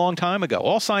burned out a long time ago.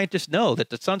 All scientists know that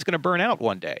the sun's going to burn out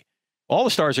one day. All the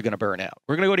stars are going to burn out.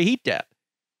 We're going to go to heat death.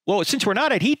 Well, since we're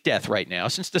not at heat death right now,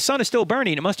 since the sun is still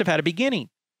burning, it must have had a beginning.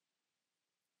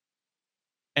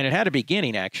 And it had a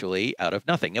beginning, actually, out of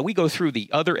nothing. Now, we go through the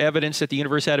other evidence that the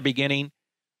universe had a beginning.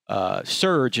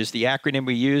 SURGE is the acronym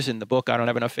we use in the book, I Don't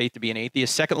Have Enough Faith to Be an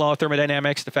Atheist. Second law of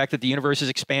thermodynamics, the fact that the universe is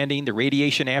expanding, the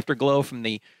radiation afterglow from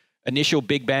the initial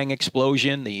Big Bang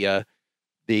explosion, the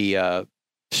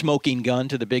smoking gun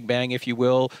to the Big Bang, if you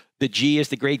will. The G is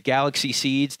the great galaxy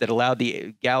seeds that allowed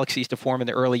the galaxies to form in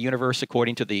the early universe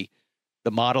according to the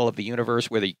model of the universe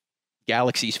where the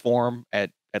galaxies form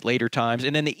at later times.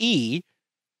 And then the E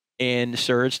in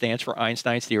SURGE stands for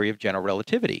Einstein's theory of general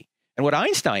relativity. And what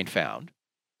Einstein found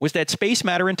was that space,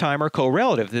 matter, and time are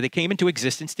correlative, that they came into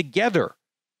existence together.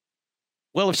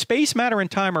 Well, if space, matter, and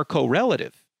time are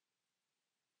correlative,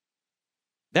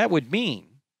 that would mean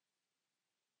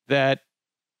that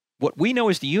what we know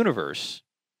as the universe,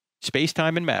 space,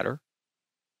 time, and matter,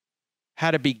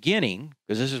 had a beginning,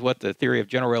 because this is what the theory of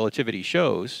general relativity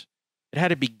shows. It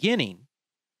had a beginning.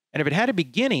 And if it had a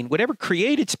beginning, whatever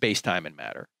created space, time, and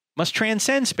matter must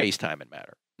transcend space, time, and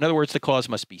matter. In other words, the cause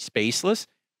must be spaceless,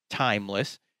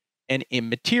 timeless, and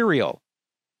immaterial,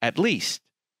 at least.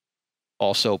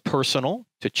 Also personal,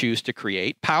 to choose to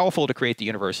create, powerful to create the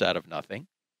universe out of nothing,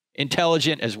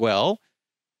 intelligent as well,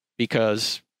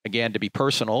 because, again, to be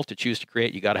personal, to choose to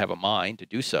create, you got to have a mind to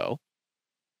do so.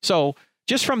 So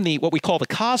just from what we call the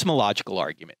cosmological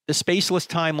argument, the spaceless,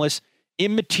 timeless,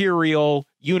 immaterial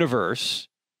universe,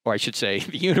 or I should say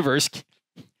the universe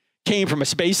came from a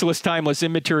spaceless, timeless,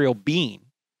 immaterial being.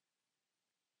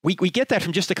 We get that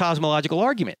from just the cosmological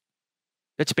argument,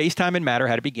 that space, time, and matter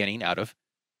had a beginning out of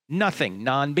nothing,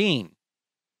 non-being.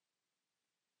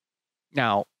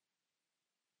 Now,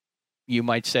 you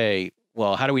might say,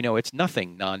 well, how do we know it's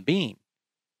nothing, non-being?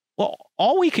 Well,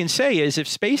 all we can say is if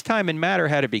space, time, and matter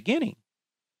had a beginning,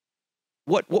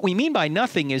 what we mean by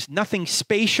nothing is nothing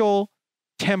spatial,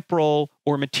 temporal,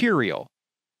 or material.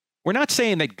 We're not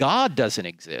saying that God doesn't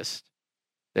exist,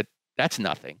 that's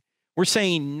nothing. We're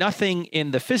saying nothing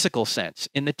in the physical sense,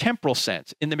 in the temporal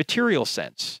sense, in the material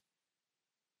sense.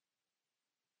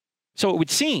 So it would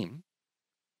seem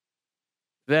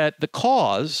that the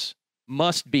cause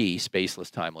must be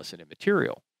spaceless, timeless, and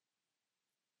immaterial.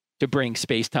 to bring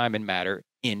space-time and matter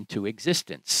into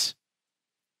existence.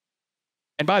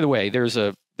 And by the way, there's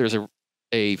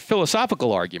a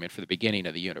philosophical argument for the beginning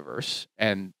of the universe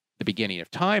and the beginning of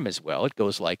time as well. It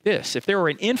goes like this. If there were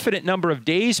an infinite number of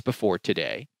days before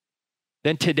today,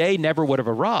 then today never would have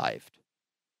arrived,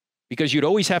 because you'd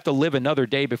always have to live another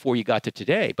day before you got to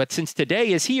today. But since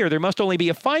today is here, there must only be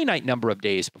a finite number of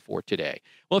days before today.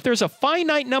 Well, if there's a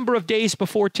finite number of days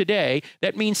before today,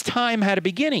 that means time had a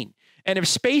beginning. And if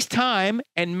space-time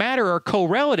and matter are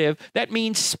correlative, that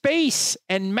means space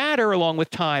and matter along with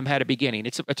time had a beginning.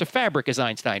 It's a fabric, as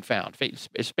Einstein found.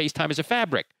 Space-time is a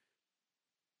fabric.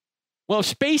 Well, if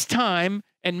space-time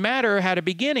and matter had a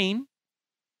beginning,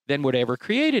 then whatever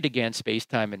created again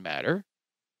space-time and matter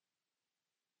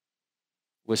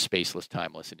was spaceless,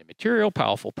 timeless, and immaterial,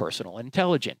 powerful, personal, and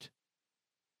intelligent.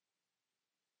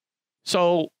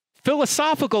 So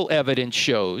philosophical evidence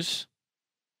shows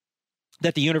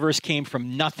that the universe came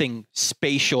from nothing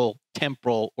spatial,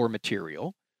 temporal, or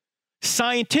material.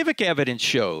 Scientific evidence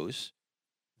shows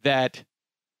that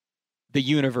the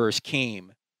universe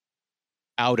came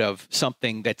out of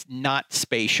something that's not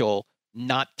spatial,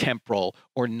 not temporal,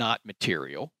 or not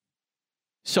material.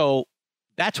 So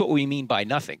that's what we mean by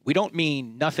nothing. We don't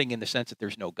mean nothing in the sense that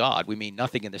there's no God. We mean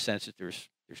nothing in the sense that there's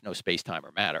no space, time,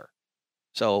 or matter.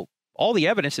 So all the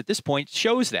evidence at this point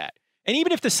shows that. And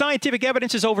even if the scientific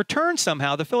evidence is overturned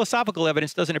somehow, the philosophical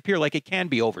evidence doesn't appear like it can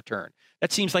be overturned.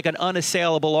 That seems like an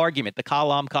unassailable argument, the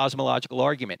Kalam cosmological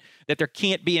argument, that there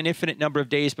can't be an infinite number of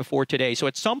days before today. So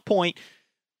at some point,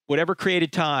 whatever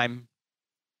created time,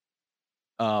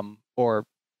 or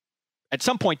at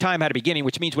some point time had a beginning,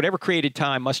 which means whatever created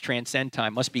time must transcend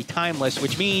time, must be timeless,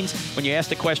 which means when you ask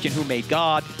the question, who made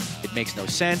God, it makes no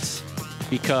sense,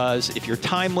 because if you're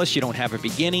timeless, you don't have a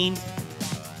beginning.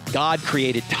 God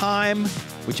created time,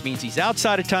 which means he's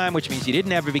outside of time, which means he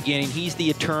didn't have a beginning. He's the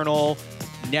eternal,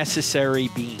 necessary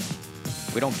being.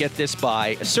 We don't get this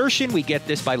by assertion. We get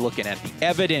this by looking at the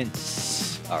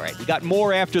evidence. All right, we got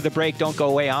more after the break. Don't go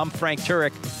away. I'm Frank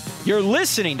Turek. You're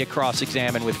listening to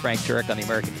Cross-Examine with Frank Turek on the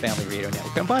American Family Radio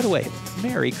Network. And by the way,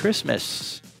 Merry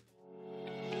Christmas.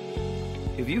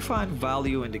 If you find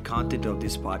value in the content of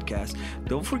this podcast,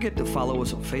 don't forget to follow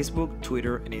us on Facebook,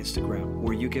 Twitter, and Instagram,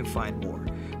 where you can find more.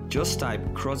 Just type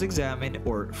Cross-Examine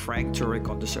or Frank Turek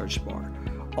on the search bar.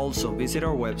 Also, visit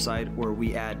our website where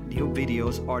we add new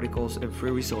videos, articles, and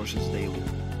free resources daily.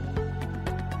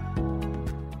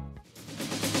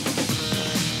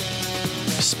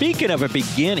 Speaking of a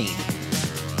beginning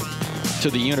to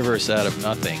the universe out of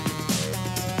nothing,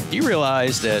 do you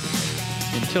realize that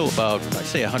until about, I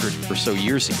say 100 or so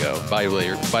years ago, by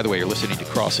the way, you're listening to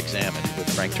Cross-Examine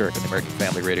with Frank Turek on the American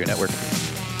Family Radio Network.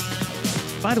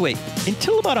 By the way,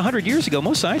 until about 100 years ago,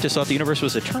 most scientists thought the universe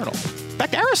was eternal. In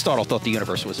fact, Aristotle thought the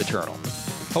universe was eternal.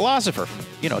 Philosopher,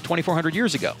 2,400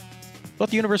 years ago, thought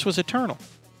the universe was eternal.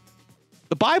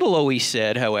 The Bible always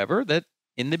said, however, that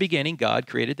in the beginning, God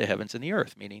created the heavens and the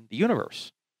earth, meaning the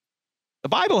universe. The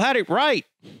Bible had it right.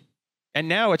 And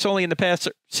now it's only in the past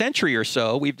century or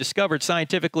so we've discovered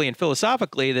scientifically and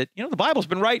philosophically that, the Bible's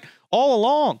been right all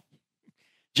along.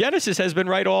 Genesis has been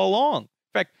right all along. In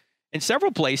fact, in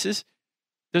several places,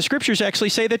 the scriptures actually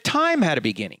say that time had a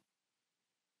beginning.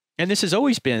 And this has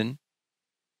always been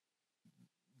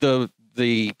the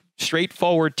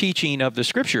straightforward teaching of the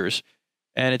scriptures,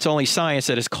 and it's only science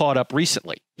that has caught up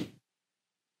recently.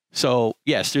 So,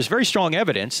 yes, there's very strong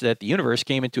evidence that the universe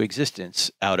came into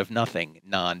existence out of nothing,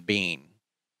 non-being.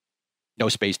 No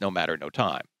space, no matter, no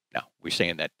time. Now, we're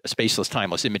saying that a spaceless,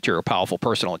 timeless, immaterial, powerful,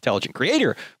 personal, intelligent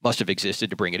creator must have existed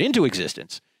to bring it into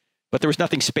existence. But there was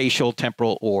nothing spatial,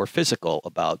 temporal, or physical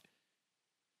about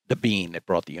the being that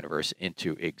brought the universe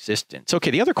into existence.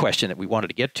 Okay, the other question that we wanted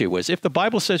to get to was, if the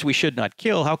Bible says we should not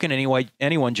kill, how can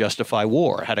anyone justify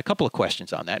war? I had a couple of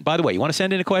questions on that. And by the way, you want to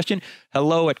send in a question?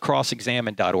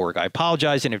 hello@crossexamine.org. I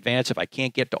apologize in advance if I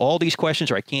can't get to all these questions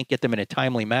or I can't get them in a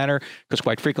timely manner, because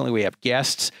quite frequently we have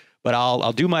guests, but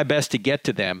I'll do my best to get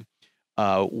to them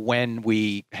when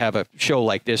we have a show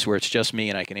like this where it's just me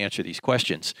and I can answer these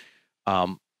questions.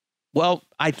 Well,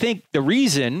 I think the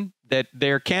reason that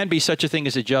there can be such a thing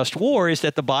as a just war is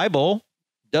that the Bible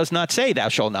does not say thou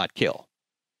shalt not kill.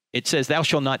 It says thou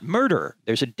shalt not murder.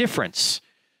 There's a difference.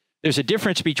 There's a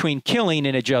difference between killing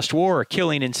in a just war or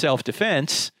killing in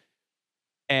self-defense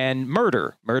and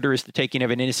murder. Murder is the taking of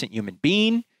an innocent human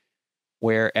being,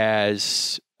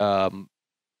 whereas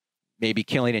maybe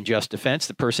killing in just defense,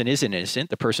 the person isn't innocent.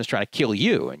 The person's trying to kill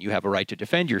you, and you have a right to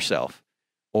defend yourself.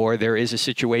 Or there is a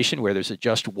situation where there's a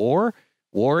just war.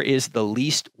 War is the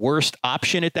least worst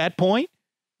option at that point.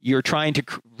 you're trying to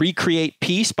recreate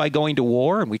peace by going to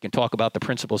war, and we can talk about the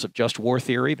principles of just war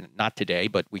theory, not today,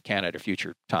 but we can at a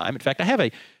future time. In fact,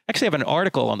 I actually have an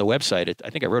article on the website. I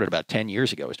think I wrote it about 10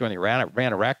 years ago. It was during the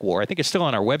Iran-Iraq War. I think it's still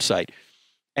on our website.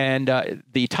 And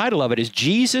the title of it is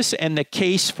Jesus and the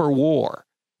Case for War.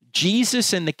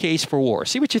 Jesus and the Case for War.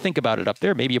 See what you think about it up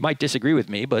there. Maybe you might disagree with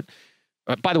me, but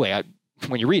by the way,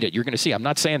 when you read it, you're going to see I'm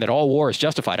not saying that all war is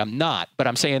justified. I'm not, but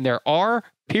I'm saying there are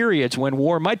periods when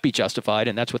war might be justified,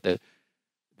 and that's what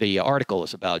the article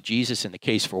is about, Jesus and the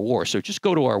Case for War. So just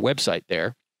go to our website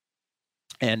there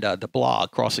and the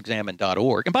blog,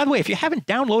 crossexamined.org. And by the way, if you haven't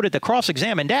downloaded the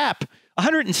Cross-Examined app,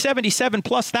 177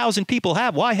 plus thousand people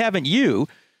have. Why haven't you?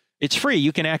 It's free.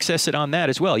 You can access it on that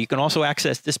as well. You can also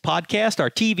access this podcast, our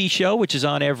TV show, which is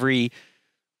on every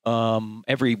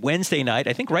Wednesday night.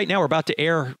 I think right now we're about to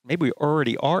air, maybe we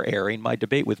already are airing, my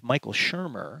debate with Michael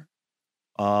Shermer.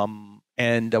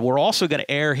 And we're also going to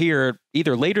air here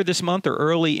either later this month or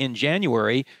early in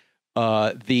January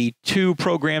the two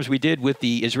programs we did with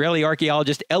the Israeli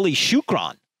archaeologist Eli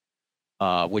Shukron,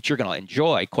 which you're going to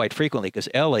enjoy quite frequently because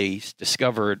Eli's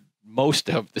discovered most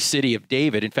of the city of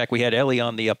David. In fact, we had Eli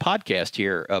on the podcast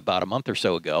here about a month or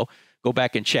so ago. Go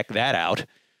back and check that out.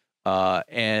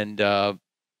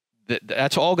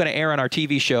 That's all going to air on our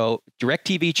TV show,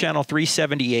 DirecTV channel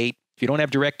 378. If you don't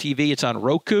have DirecTV, it's on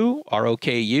Roku,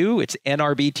 R-O-K-U. It's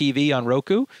NRB TV on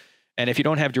Roku. And if you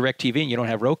don't have DirecTV and you don't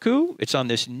have Roku, it's on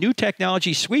this new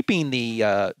technology sweeping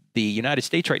the United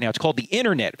States right now. It's called the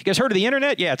Internet. Have you guys heard of the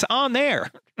Internet? Yeah, it's on there.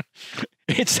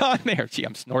 It's on there. Gee,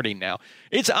 I'm snorting now.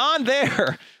 It's on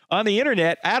there on the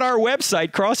Internet at our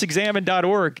website,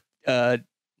 crossexamined.org,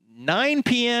 9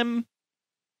 p.m.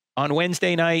 on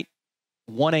Wednesday night,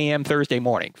 1 a.m. Thursday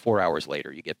morning, 4 hours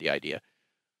later. You get the idea.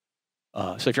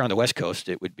 So if you're on the West Coast,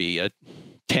 it would be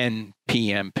 10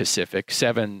 p.m. Pacific,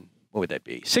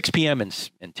 6 p.m.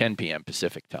 and 10 p.m.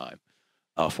 Pacific time.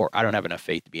 I don't have enough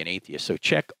faith to be an atheist. So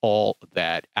check all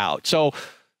that out. So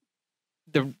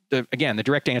the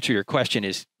direct answer to your question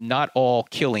is not all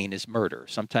killing is murder.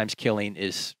 Sometimes killing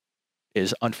is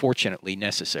unfortunately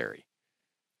necessary.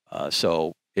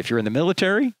 So if you're in the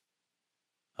military,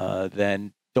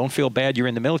 then don't feel bad you're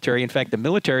in the military. In fact, the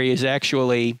military is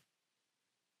actually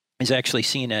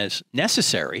seen as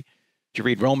necessary. If you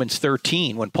read Romans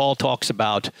 13, when Paul talks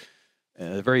about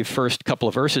the very first couple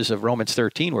of verses of Romans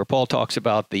 13, where Paul talks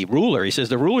about the ruler, he says,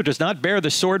 the ruler does not bear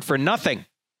the sword for nothing.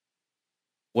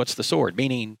 What's the sword?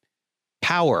 Meaning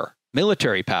power,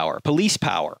 military power, police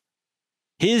power.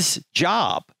 His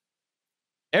job,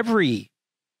 every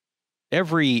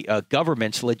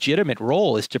government's legitimate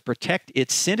role is to protect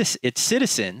its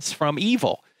citizens from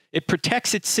evil. It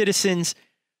protects its citizens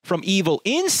from evil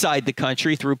inside the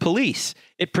country through police.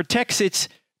 It protects its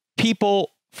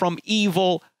people from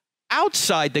evil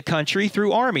outside the country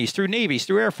through armies, through navies,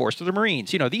 through Air Force, through the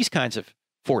Marines, these kinds of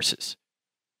forces.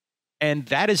 And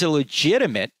that is a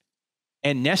legitimate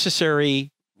and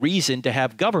necessary reason to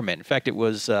have government. In fact, it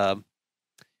was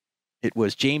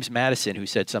James Madison who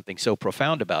said something so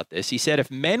profound about this. He said,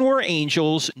 if men were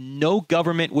angels, no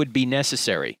government would be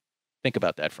necessary. Think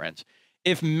about that, friends.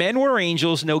 If men were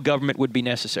angels, no government would be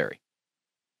necessary.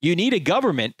 You need a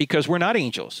government because we're not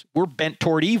angels. We're bent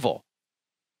toward evil.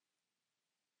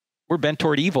 We're bent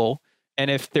toward evil. And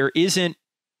if there isn't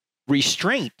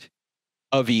restraint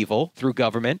of evil through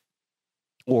government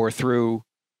or through,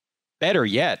 better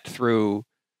yet, through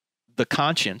the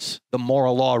conscience, the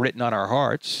moral law written on our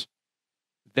hearts,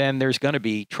 then there's going to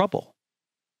be trouble.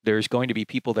 There's going to be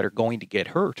people that are going to get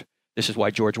hurt. This is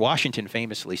why George Washington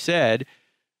famously said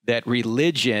that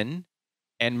religion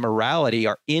and morality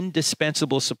are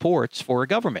indispensable supports for a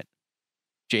government.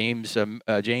 John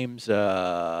Adams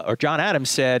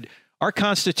said, our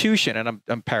Constitution, and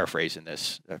I'm paraphrasing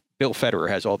this. Bill Federer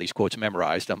has all these quotes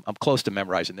memorized. I'm close to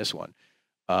memorizing this one.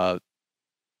 But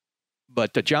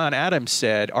John Adams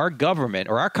said, our government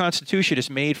or our Constitution is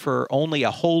made for only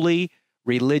a holy,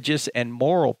 religious, and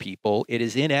moral people. It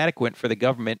is inadequate for the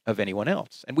government of anyone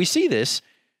else. And we see this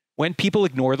when people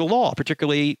ignore the law,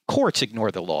 particularly courts ignore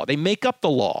the law. They make up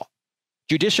the law.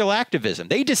 Judicial activism.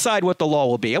 They decide what the law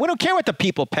will be. And we don't care what the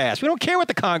people passed. We don't care what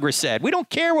the Congress said. We don't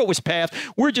care what was passed.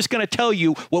 We're just going to tell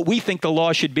you what we think the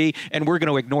law should be, and we're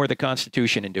going to ignore the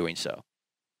Constitution in doing so.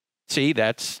 See,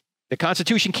 the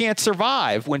Constitution can't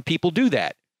survive when people do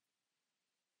that.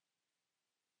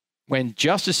 When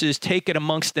justices take it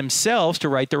amongst themselves to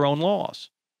write their own laws.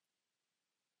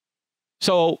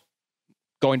 So,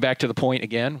 going back to the point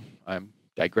again, I'm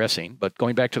digressing, but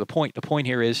going back to the point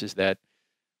here is that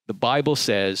the Bible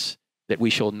says that we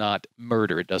shall not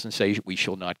murder. It doesn't say we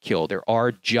shall not kill. There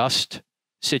are just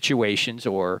situations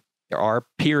or there are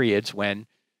periods when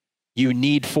You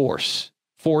need force.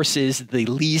 Force is the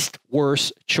least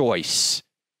worst choice.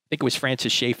 I think it was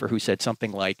Francis Schaeffer who said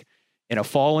something like, in a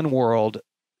fallen world,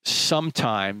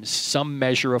 sometimes some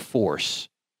measure of force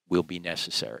will be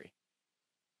necessary.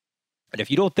 And if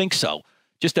you don't think so,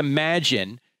 just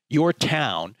imagine your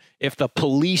town if the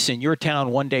police in your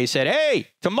town one day said, hey,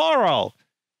 tomorrow,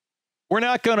 we're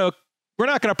not going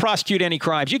to prosecute any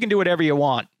crimes. You can do whatever you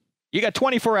want. You got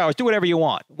 24 hours. Do whatever you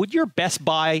want. Would your Best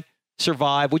Buy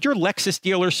survive? Would your Lexus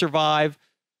dealer survive?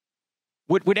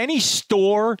 Would any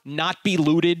store not be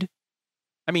looted?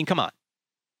 I mean, come on.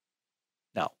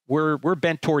 No, we're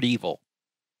bent toward evil,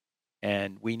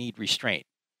 and we need restraint.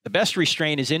 The best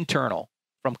restraint is internal,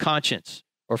 from conscience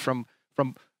or from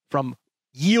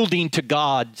yielding to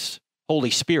God's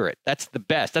Holy Spirit. That's the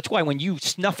best. That's why when you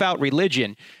snuff out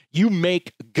religion, you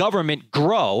make government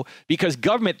grow, because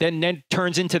government then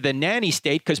turns into the nanny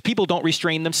state because people don't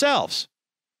restrain themselves.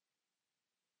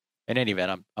 In any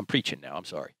event, I'm preaching now. I'm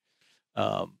sorry.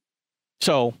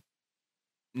 So,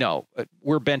 no,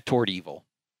 we're bent toward evil,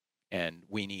 and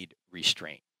we need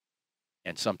restraint,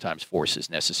 and sometimes force is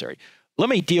necessary. Let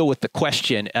me deal with the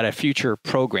question at a future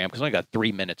program, because I only got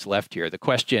 3 minutes left here. The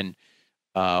question,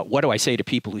 what do I say to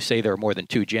people who say there are more than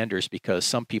two genders because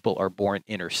some people are born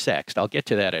intersexed? I'll get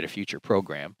to that at a future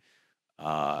program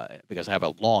because I have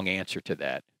a long answer to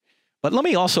that. But let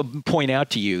me also point out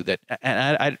to you that,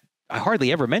 and I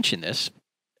hardly ever mention this.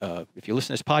 If you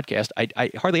listen to this podcast,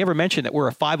 I hardly ever mention that we're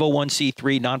a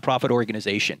 501c3 nonprofit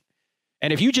organization.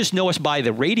 And if you just know us by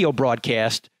the radio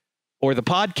broadcast or the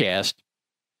podcast,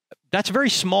 that's a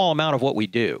very small amount of what we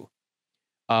do.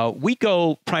 We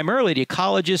go primarily to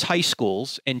colleges, high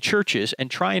schools, and churches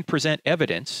and try and present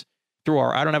evidence through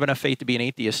our I Don't Have Enough Faith to Be an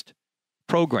Atheist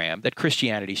program that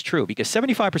Christianity is true, because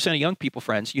 75% of young people,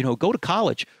 friends, go to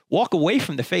college, walk away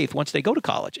from the faith once they go to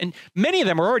college. And many of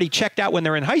them are already checked out when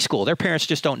they're in high school. Their parents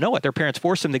just don't know it. Their parents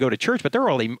force them to go to church, but they're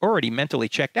already mentally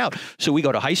checked out. So we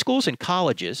go to high schools and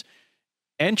colleges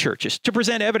and churches to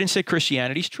present evidence that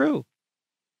Christianity is true.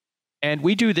 And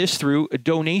we do this through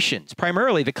donations,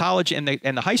 primarily the college and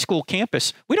the high school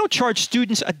campus. We don't charge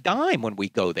students a dime when we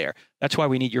go there. That's why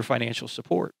we need your financial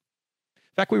support.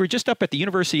 In fact, we were just up at the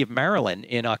University of Maryland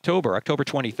in October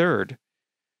 23rd,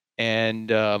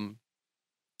 and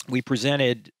we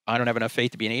presented I Don't Have Enough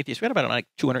Faith to Be an Atheist. We had about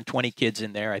 220 kids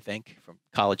in there, I think, from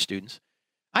college students.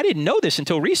 I didn't know this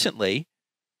until recently,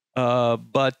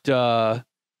 but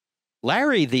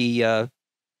Larry,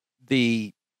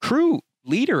 the crew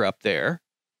leader up there,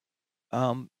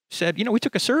 said, we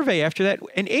took a survey after that,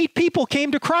 and 8 people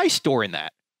came to Christ during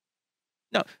that.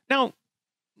 Now,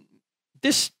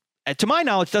 this, to my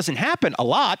knowledge, doesn't happen a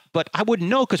lot, but I wouldn't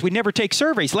know because we never take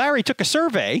surveys. Larry took a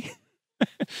survey,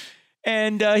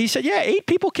 and he said, 8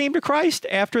 people came to Christ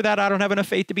after that I Don't Have Enough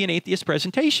Faith to Be an Atheist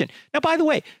presentation. Now, by the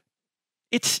way,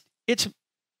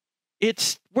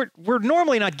 we're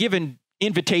normally not given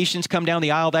invitations, come down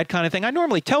the aisle, that kind of thing. I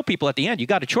normally tell people at the end, you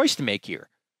got a choice to make here.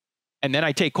 And then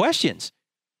I take questions.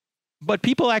 But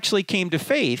people actually came to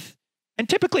faith. And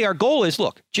typically our goal is,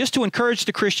 look, just to encourage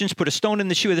the Christians, put a stone in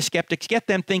the shoe of the skeptics, get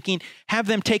them thinking, have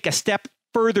them take a step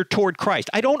further toward Christ.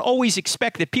 I don't always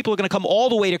expect that people are going to come all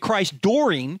the way to Christ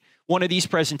during one of these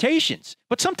presentations.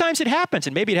 But sometimes it happens.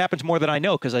 And maybe it happens more than I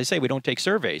know, because I say we don't take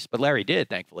surveys. But Larry did,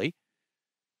 thankfully.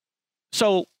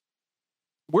 So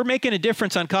we're making a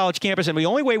difference on college campus, and the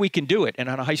only way we can do it, and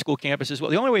on a high school campus as well,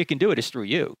 the only way we can do it is through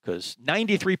you, because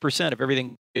 93% of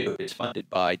everything we do is funded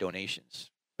by donations.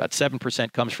 About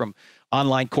 7% comes from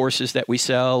online courses that we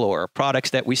sell or products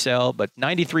that we sell, but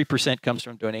 93% comes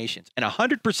from donations. And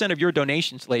 100% of your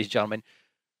donations, ladies and gentlemen,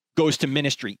 goes to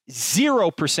ministry.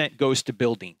 0% goes to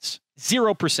buildings.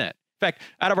 0%. In fact,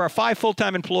 out of our 5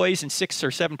 full-time employees and 6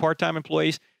 or 7 part-time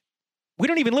employees, we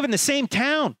don't even live in the same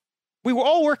town. We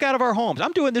all work out of our homes.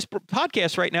 I'm doing this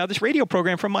podcast right now, this radio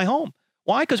program from my home.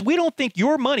 Why? Because we don't think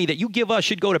your money that you give us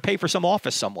should go to pay for some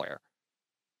office somewhere.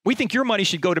 We think your money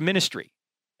should go to ministry.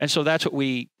 And so that's what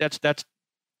we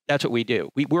do.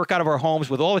 We work out of our homes.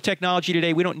 With all the technology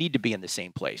today, we don't need to be in the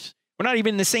same place. We're not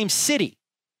even in the same city.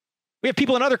 We have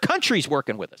people in other countries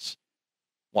working with us.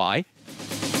 Why?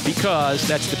 Because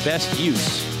that's the best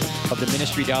use of the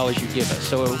ministry dollars you give us.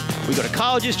 So we go to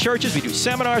colleges, churches, we do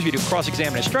seminars, we do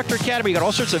Cross-Examine Instructor Academy. We got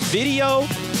all sorts of video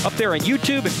up there on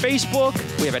YouTube and Facebook.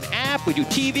 We have an app, we do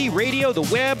TV, radio, the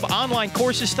web, online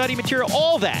courses, study material,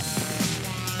 all that.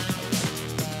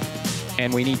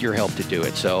 And we need your help to do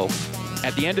it. So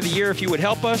at the end of the year, if you would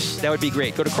help us, that would be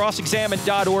great. Go to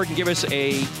crossexamine.org and give us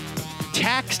a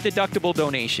tax-deductible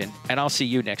donation. And I'll see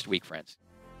you next week, friends.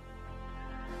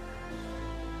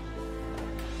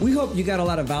 We hope you got a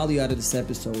lot of value out of this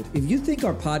episode. If you think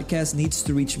our podcast needs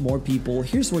to reach more people,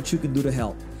 here's what you can do to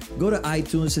help. Go to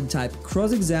iTunes and type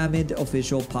Cross-Examined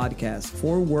Official Podcast,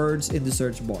 4 words in the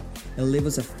search bar, and leave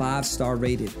us a 5-star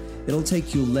rating. It'll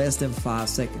take you less than 5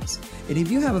 seconds. And if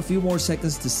you have a few more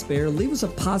seconds to spare, leave us a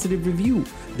positive review.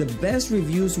 The best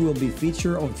reviews will be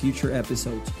featured on future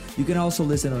episodes. You can also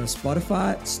listen on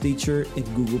Spotify, Stitcher, and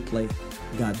Google Play.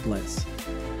 God bless.